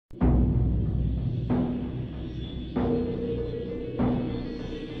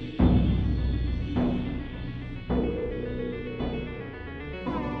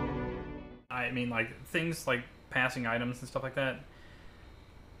I mean, like, things like passing items and stuff like that,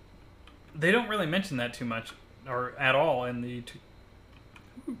 they don't really mention that too much, or at all in the...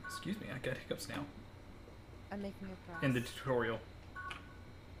 Ooh, excuse me, I got hiccups now. I'm making a cross. In the tutorial.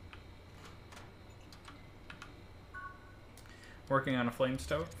 Working on a flame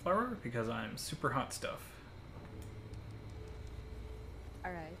flower because I'm super hot stuff.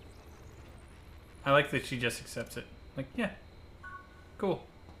 Alright. I like that she just accepts it. Like, yeah, cool.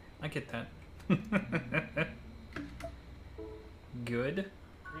 I get that. Good.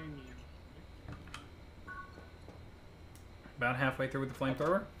 About halfway through with the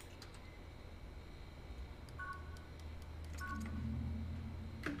flamethrower.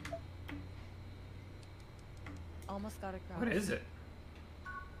 Almost got across. What is it?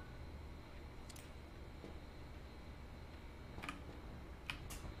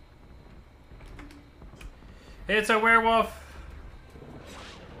 It's a werewolf!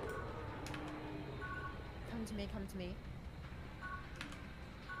 Come to me, come to me.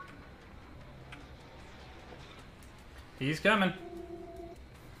 He's coming.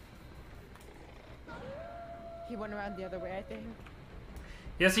 He went around the other way, I think.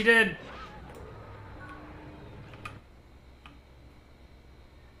 Yes, he did.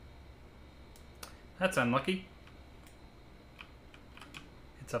 That's unlucky.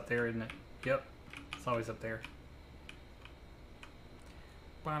 It's up there, isn't it? Yep. It's always up there.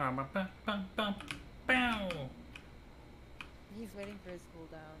 Bow. He's waiting for his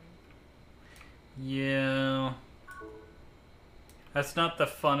cooldown. Yeah. That's not the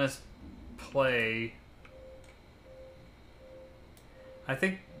funnest play. I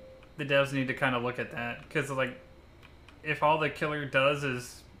think the devs need to kind of look at that. Because, like, if all the killer does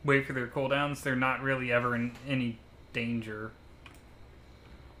is wait for their cooldowns, they're not really ever in any danger.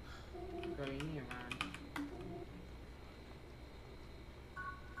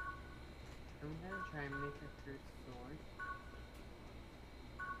 I'm gonna try and make a first sword.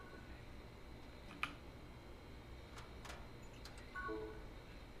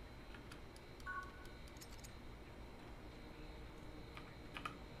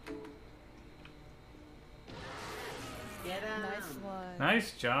 Get him! Nice one.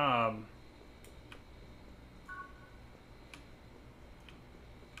 Nice job.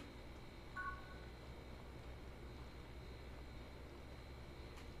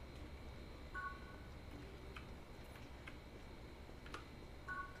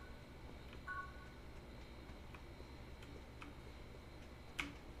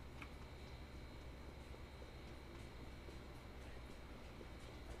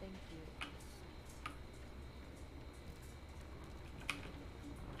 Thank you.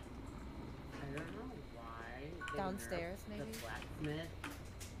 I don't know why. they Downstairs, nerfed maybe? The blacksmith.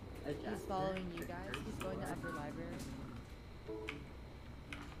 He's adjustment following you to guys. curse He's going to sword. upper library.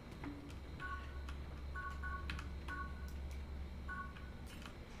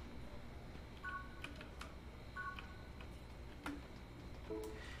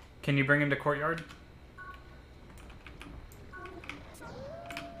 Can you bring him to courtyard?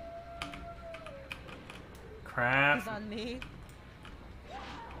 Crap. He's on me.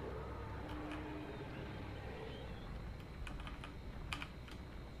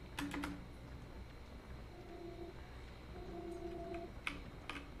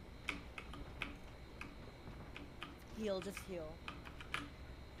 Heal, just heal.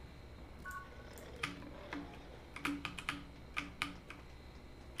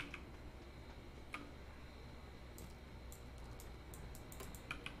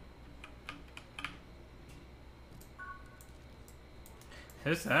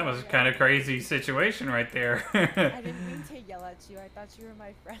 That was kind of crazy situation right there. I didn't mean to yell at you. I thought you were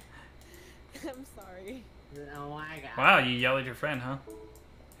my friend. I'm sorry. Oh my god. Wow, you yell at your friend, huh?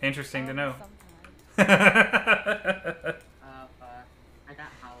 Interesting to know. Sometimes. Fuck. I got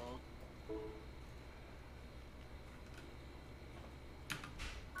howled.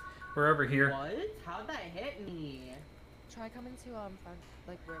 We're over here. What? How'd that hit me? Try coming to front,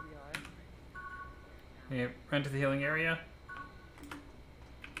 like where we are. Yeah, run to the healing area.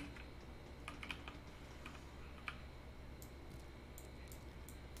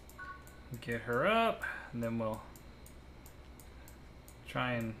 Get her up, and then we'll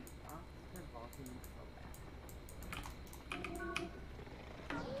try and... Oh, they're vaulting so bad.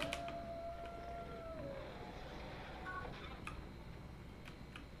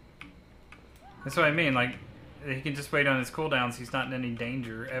 That's what I mean, like, he can just wait on his cooldowns, he's not in any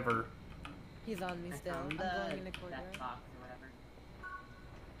danger, ever. He's on me I still. found I'm going in the courtyard. that box or whatever.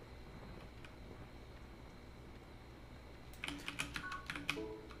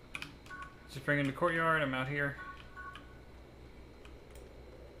 Just bring him to courtyard, I'm out here.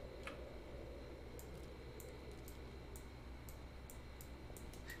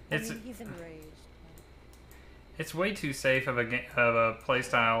 It's I mean, he's enraged. it's way too safe of a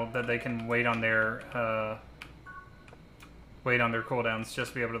playstyle that they can wait on their cooldowns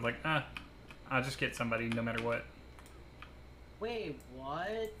just to be able to like, I'll just get somebody no matter what. Wait,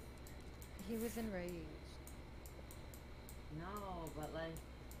 what? He was enraged. No, but like,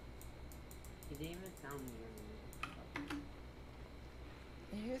 he didn't even sound near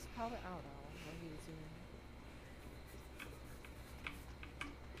me. He was probably, I don't know what he was doing.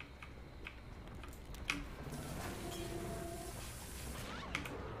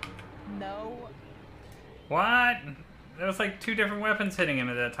 No. What? There was like 2 different weapons hitting him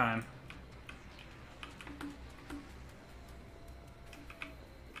at that time.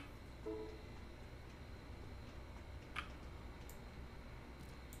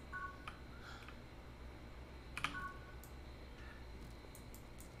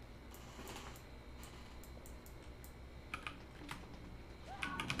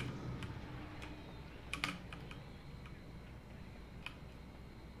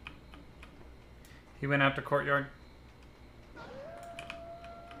 He went out to courtyard.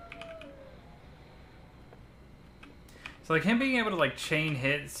 So like him being able to like chain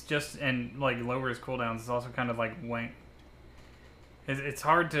hits just and like lower his cooldowns is also kind of like wank. It's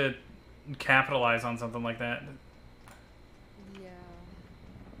hard to capitalize on something like that. Yeah.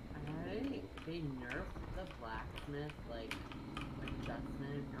 They nerfed the blacksmith, like,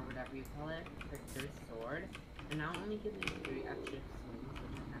 adjustment, or whatever you call it, for their sword, and now only gives me 3 extra swings, which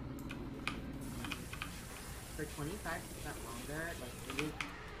I haven't for 25% longer, like, it was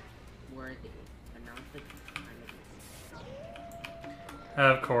worthy, but now it's, like, kind of...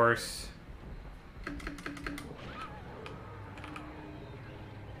 Of course.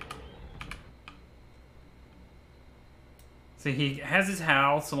 See, he has his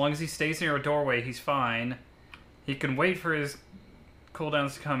howl. So long as he stays near a doorway, he's fine. He can wait for his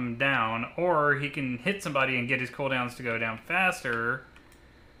cooldowns to come down, or he can hit somebody and get his cooldowns to go down faster.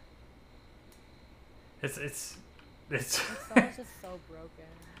 It's This song's just so broken.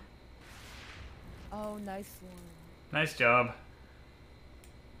 Oh, nice one. Nice job.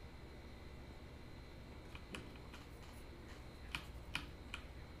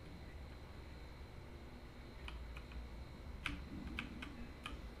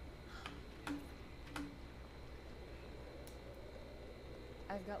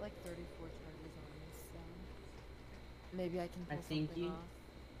 I've got like 34 charges on this, so maybe I can pull something off.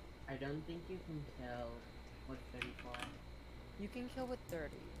 I don't think you can kill with 34. You can kill with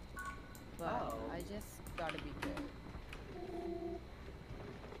 30, but I just gotta be good.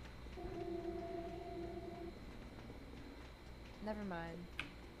 Never mind.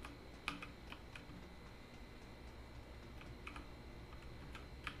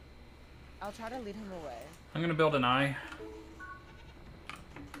 I'll try to lead him away. I'm gonna build an eye.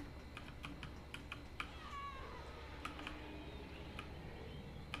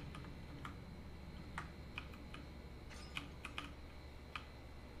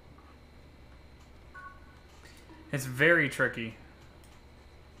 It's very tricky.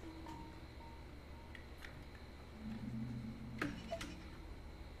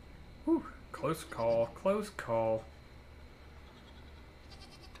 Whew, close call, close call.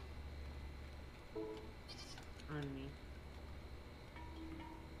 On me.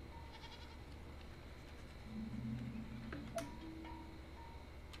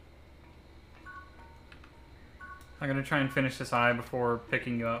 I'm gonna try and finish this eye before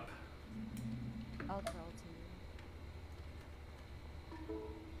picking you up. I'll crawl to you.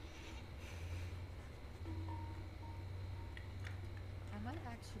 I might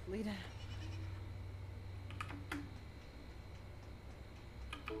actually bleed out.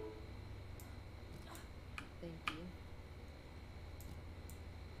 Thank you.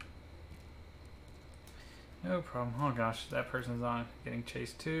 No problem. Oh gosh, that person's on getting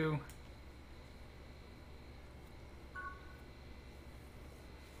chased too.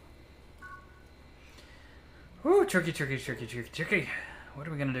 Woo, tricky, tricky, tricky, tricky, tricky. What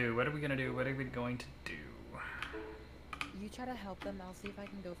are we gonna do? What are we gonna do? What are we going to do? You try to help them, I'll see if I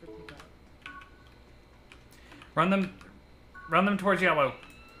can go for pickup. Run them towards yellow.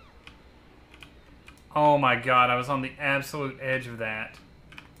 Oh my god, I was on the absolute edge of that.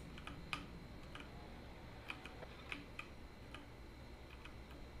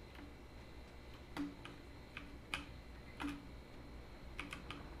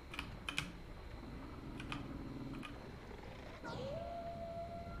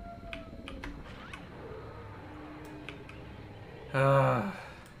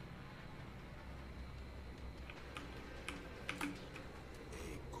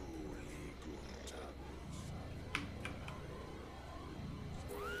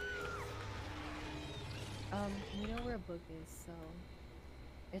 We know where a book is, so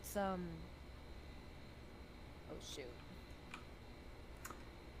it's oh shoot.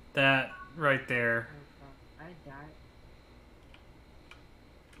 That right there. Oh, fuck. I died.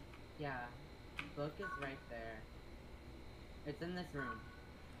 Yeah. Book is right there. It's in this room.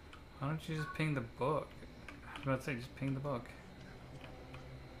 Why don't you just ping the book? I was about to say, just ping the book.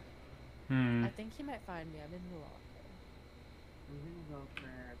 I think he might find me. I'm in the locker. I'm gonna go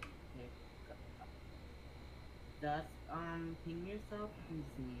for pick up. Just, ping yourself who's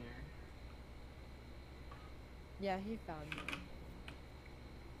near. Yeah, he found me.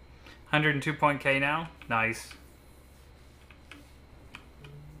 102 point K now? Nice.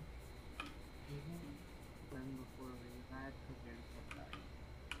 Then before revive, because you're in so dark.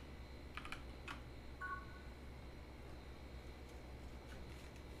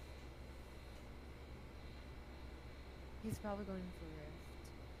 He's probably going for Rift.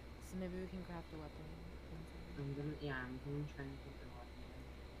 So maybe we can craft a weapon. I'm gonna try and put the weapon in.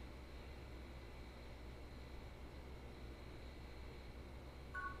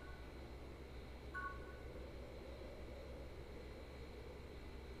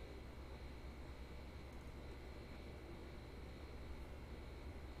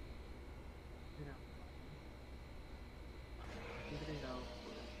 Get out. I'm gonna go.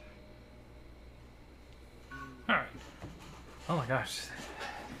 Alright. Oh my gosh.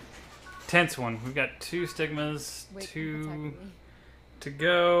 Tense one. We've got 2 stigmas, Wait, 2 attacking me. to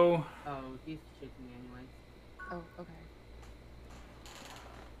go. Oh, he's chasing me anyway. Oh, okay.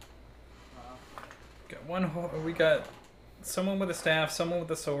 Well, Got we got someone with a staff, someone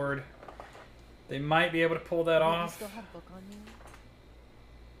with a sword. They might be able to pull that Wait, off. You still have book on you?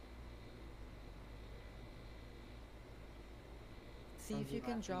 See if you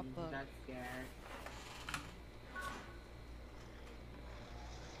can drop he book. got scared.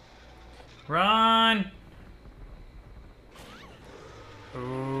 Run!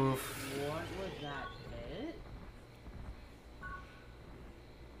 Oof. What was that hit?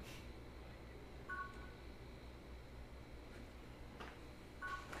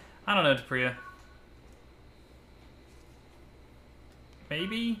 I don't know, Tapriya.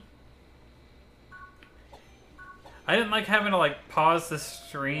 Maybe? I didn't like having to like pause the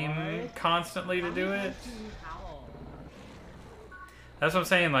stream What? constantly to How do did it. you howl? That's what I'm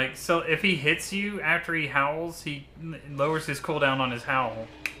saying. Like, so if he hits you after he howls, he lowers his cooldown on his howl.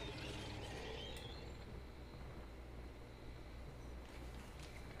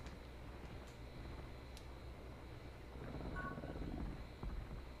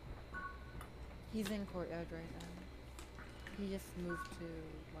 He's in courtyard right now. He just moved to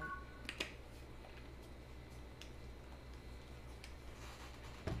like.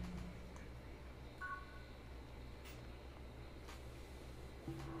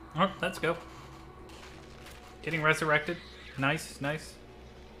 Oh, let's go. Getting resurrected. Nice, nice.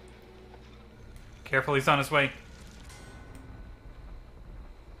 Careful, he's on his way.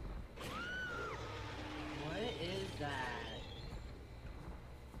 What is that?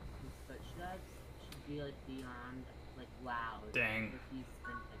 His footsteps should be like beyond, like loud. Dang. If he's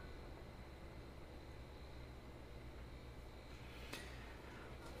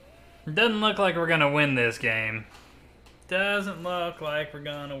sprinting. Doesn't look like we're gonna win this game. Doesn't look like we're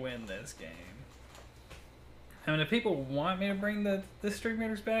gonna win this game. I mean, if people want me to bring the stream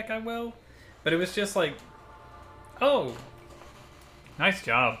raiders back, I will. But it was just like, oh, nice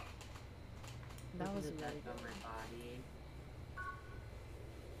job. That was Look at really that good. on my body.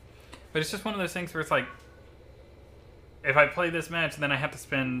 But it's just one of those things where it's like, if I play this match, then I have to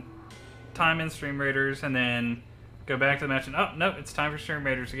spend time in stream raiders and then go back to the match and, oh, no, it's time for stream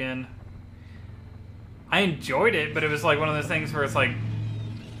raiders again. I enjoyed it, but it was like one of those things where it's like,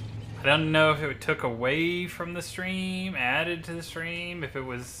 I don't know if it took away from the stream, added to the stream, if it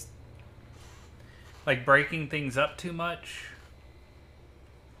was like breaking things up too much.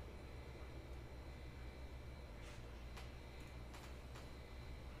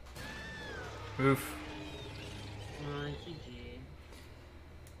 Oof. GG.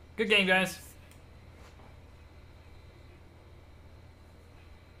 Good game, guys.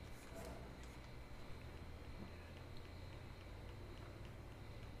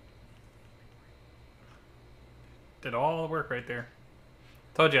 Did all the work right there.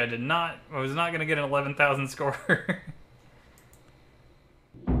 Told you I was not going to get an 11,000 score.